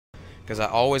Because I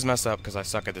always mess up because I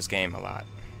suck at this game a lot.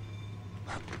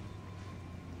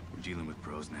 We're dealing with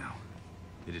pros now.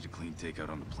 They did a clean takeout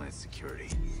on the plant's security.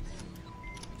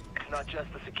 It's not just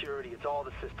the security, it's all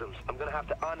the systems. I'm gonna have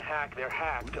to unhack their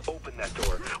hack to open that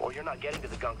door, or you're not getting to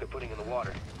the gunk they're putting in the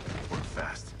water. Work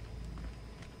fast.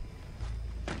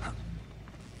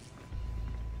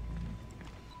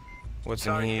 What's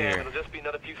Sorry, in Sam, here? it'll just be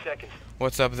another few seconds.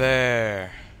 What's up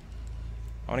there?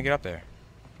 I want to get up there.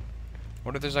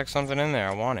 What if there's like something in there?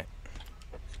 I want it.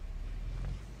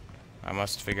 I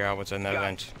must figure out what's in that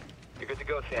vent. You're good to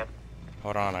go, Sam.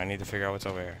 Hold on, I need to figure out what's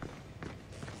over here.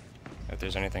 If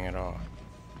there's anything at all.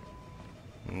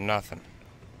 Nothing.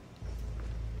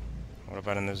 What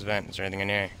about in this vent? Is there anything in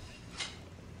here?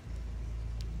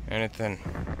 Anything?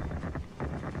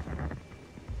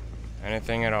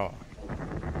 Anything at all?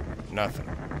 Nothing.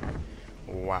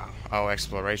 Wow. Oh,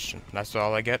 exploration. That's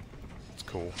all I get? It's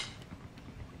cool.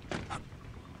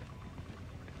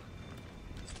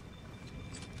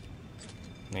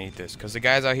 Need this. Because the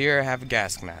guys out here have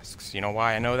gas masks. You know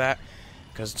why I know that?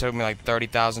 Because it took me like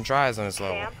 30,000 tries on this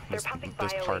level. Sam, they're pumping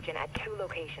bioagent at 2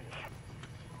 locations.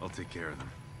 I'll take care of them.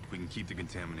 We can keep the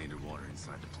contaminated water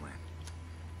inside the plant.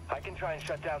 I can try and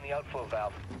shut down the outflow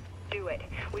valve. Do it.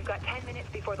 We've got 10 minutes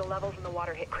before the levels in the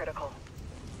water hit critical.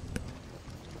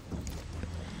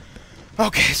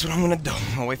 Okay, that's what I'm gonna do.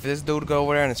 I'll wait for this dude to go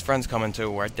over there and his friend's coming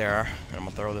too, right there. And I'm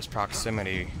gonna throw this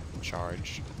proximity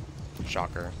charge.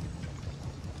 Shocker.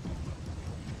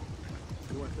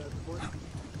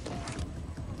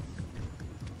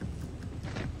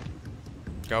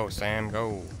 Go, Sam,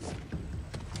 go.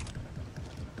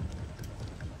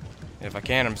 If I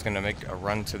can, I'm just gonna make a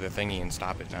run to the thingy and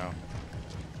stop it now.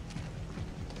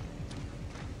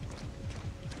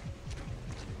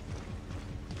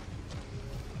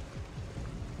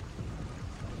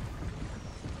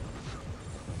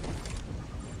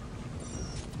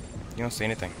 You don't see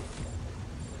anything.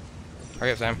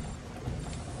 Hurry up, Sam.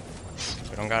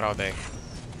 We don't got all day.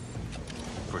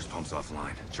 First pump's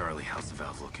offline. Charlie, how's the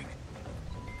valve looking?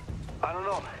 I don't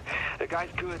know. The guy's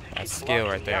good. That's Keeps skill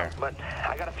locking right me there. out, but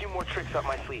I got a few more tricks up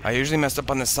my sleeve. I usually messed up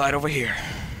on this side over here.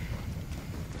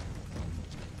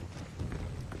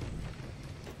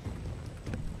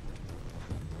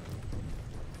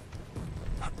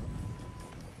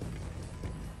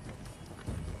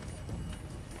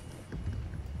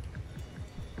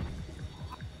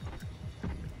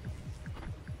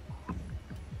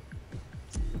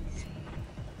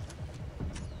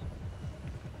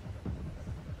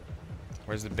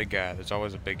 Where's the big guy? There's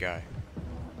always a big guy.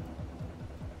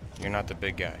 You're not the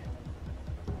big guy.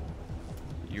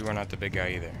 You are not the big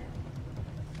guy either.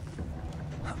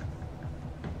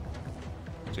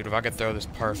 Dude, if I could throw this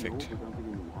perfect,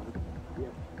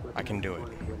 I can do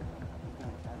it.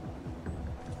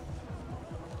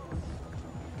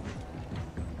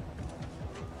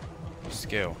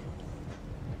 Skill.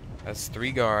 That's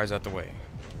 3 guards out the way.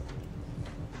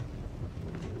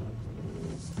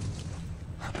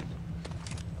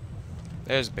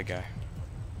 There's a big guy.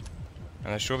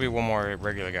 And there should be one more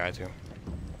regular guy too.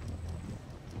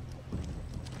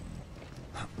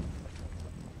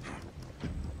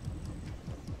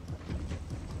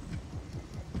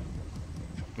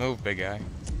 Move, big guy.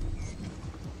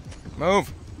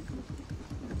 Move!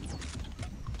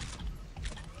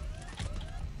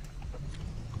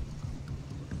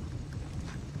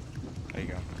 There you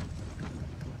go.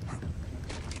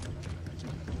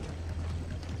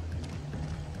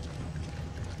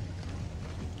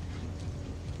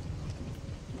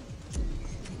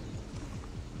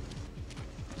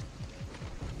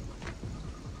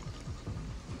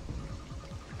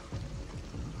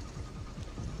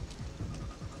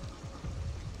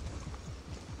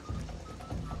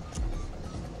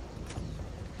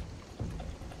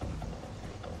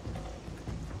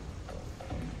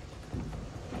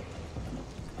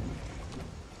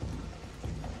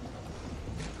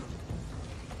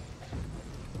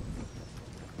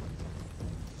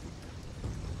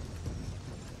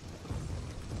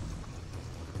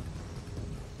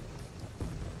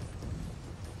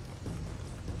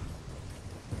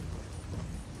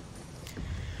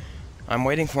 I'm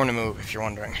waiting for him to move, if you're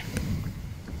wondering.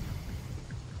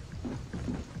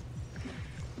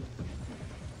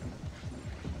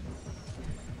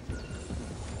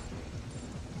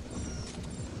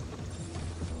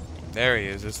 There he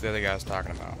is. This is the other guy I was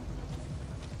talking about.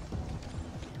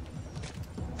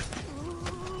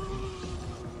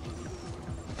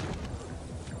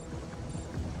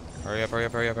 Hurry up, hurry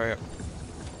up, hurry up, hurry up.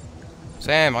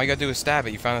 Sam, all you gotta do is stab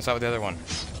it. You found this out with the other one.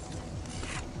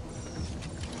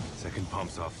 Second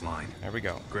pump's offline. There we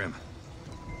go. Grim.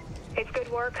 It's good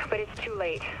work, but it's too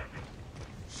late.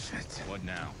 Shit. What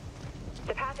now?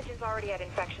 The pathogen's already at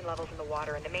infection levels in the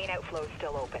water, and the main outflow is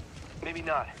still open. Maybe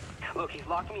not. Look, he's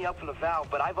locked me up from the valve,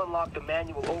 but I've unlocked the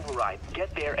manual override.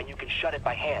 Get there and you can shut it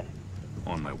by hand.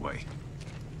 On my way.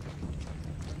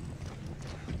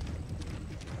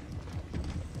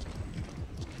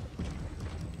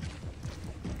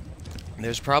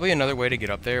 There's probably another way to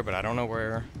get up there, but I don't know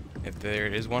where, if there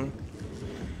is one.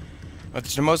 But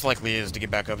the most likely is to get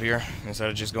back up here instead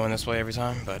of just going this way every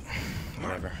time, but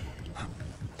whatever.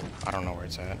 I don't know where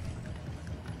it's at.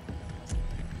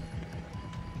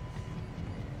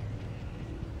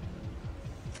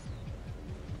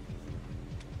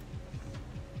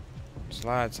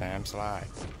 Slide, Sam, slide.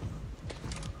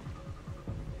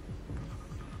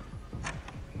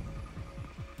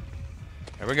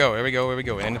 Here we go, here we go, here we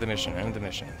go. End of the mission, end of the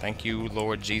mission. Thank you,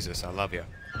 Lord Jesus. I love you.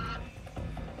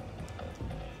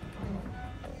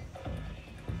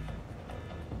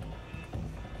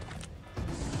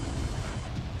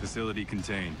 Facility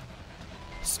contained.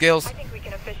 Skills. I think we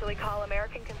can officially call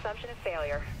American consumption a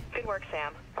failure. Good work,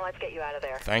 Sam. Now let's get you out of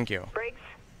there. Thank you. Briggs?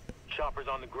 Chopper's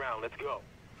on the ground. Let's go.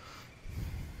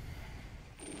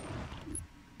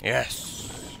 Yes.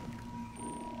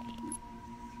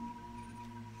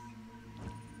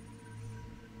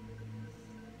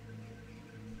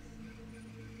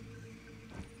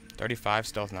 $35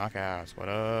 stealth knockouts. What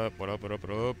up? What up? What up?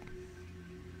 What up?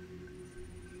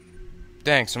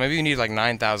 Dang, so maybe you need like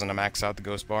 9,000 to max out the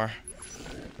ghost bar.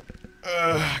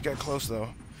 I got close though.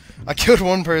 I killed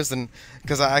one person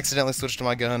because I accidentally switched to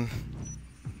my gun.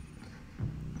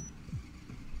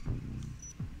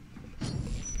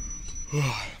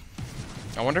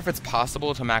 I wonder if it's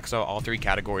possible to max out all 3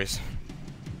 categories.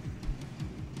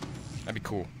 That'd be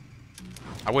cool.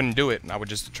 I wouldn't do it. I would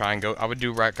just try and go. I would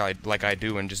do like I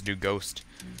do and just do ghost.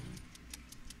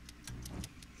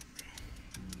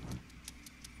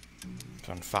 It's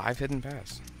on 5 hidden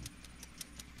paths.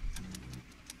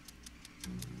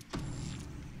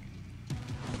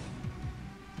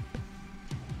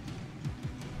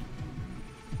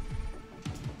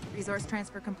 Resource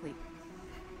transfer complete.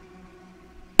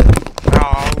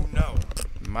 Oh no!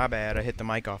 My bad. I hit the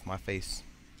mic off my face.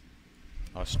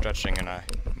 I was stretching and I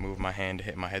moved my hand to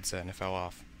hit my headset and it fell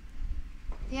off.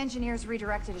 The engineers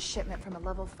redirected a shipment from a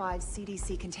level 5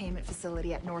 CDC containment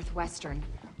facility at Northwestern.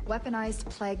 Weaponized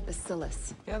plague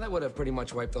bacillus. Yeah, that would have pretty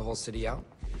much wiped the whole city out.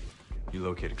 You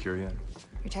located cure yet?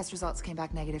 Your test results came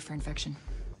back negative for infection.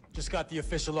 Just got the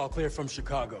official all clear from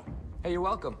Chicago. Hey, you're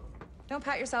welcome. Don't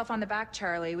pat yourself on the back,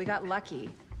 Charlie. We got lucky.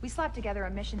 We slapped together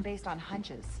a mission based on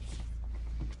hunches.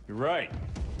 You're right.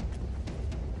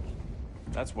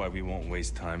 That's why we won't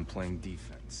waste time playing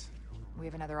defense. We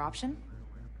have another option?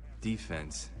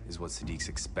 Defense is what Sadiq's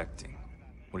expecting,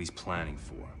 what he's planning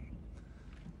for.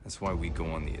 That's why we go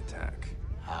on the attack.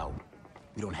 How?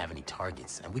 We don't have any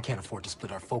targets, and we can't afford to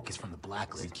split our focus from the We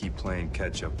Blacklist. keep playing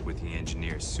catch-up with the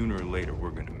engineers. Sooner or later,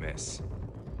 we're gonna miss.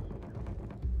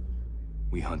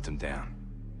 We hunt them down.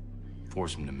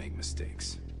 Force them to make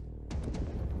mistakes.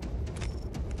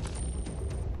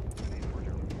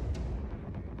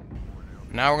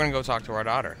 Now we're gonna go talk to our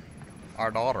daughter.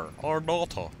 Our daughter.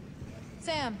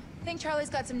 Sam, I think Charlie's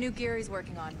got some new gear he's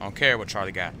working on. I don't care what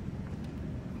Charlie got.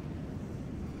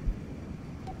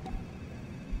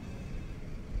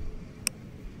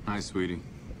 Hi, sweetie.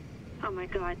 Oh my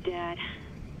god, Dad.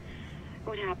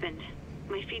 What happened?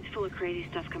 My feed's full of crazy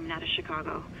stuff coming out of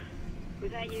Chicago.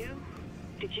 Was that you?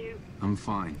 Did you? I'm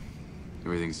fine.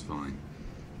 Everything's fine.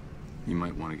 You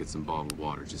might want to get some bottled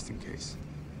water just in case.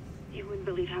 You wouldn't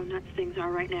believe how nuts things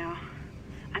are right now.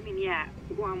 I mean, yeah,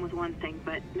 Guam was one thing,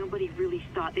 but nobody really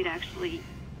thought they'd actually,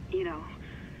 you know,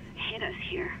 hit us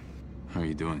here. How are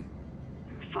you doing?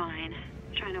 Fine.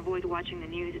 Trying to avoid watching the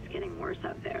news. It's getting worse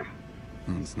out there.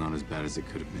 It's not as bad as it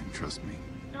could have been, trust me.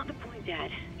 Not the point,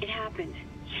 Dad. It happened.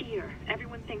 Here.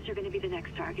 Everyone thinks you're going to be the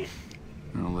next target.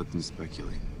 I'll let them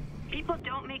speculate. People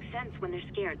don't make sense when they're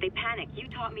scared. They panic. You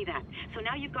taught me that. So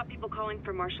now you've got people calling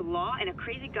for martial law and a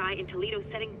crazy guy in Toledo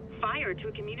setting fire to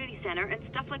a community center and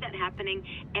stuff like that happening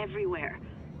everywhere.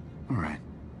 All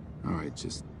right,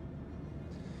 just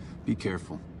be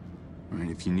careful. All right,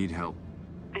 if you need help.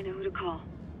 I know who to call.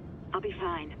 I'll be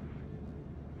fine.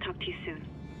 Talk to you soon.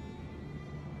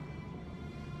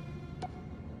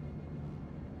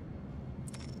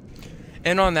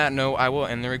 And on that note, I will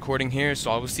end the recording here, so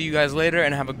I will see you guys later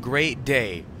and have a great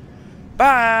day.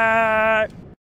 Bye!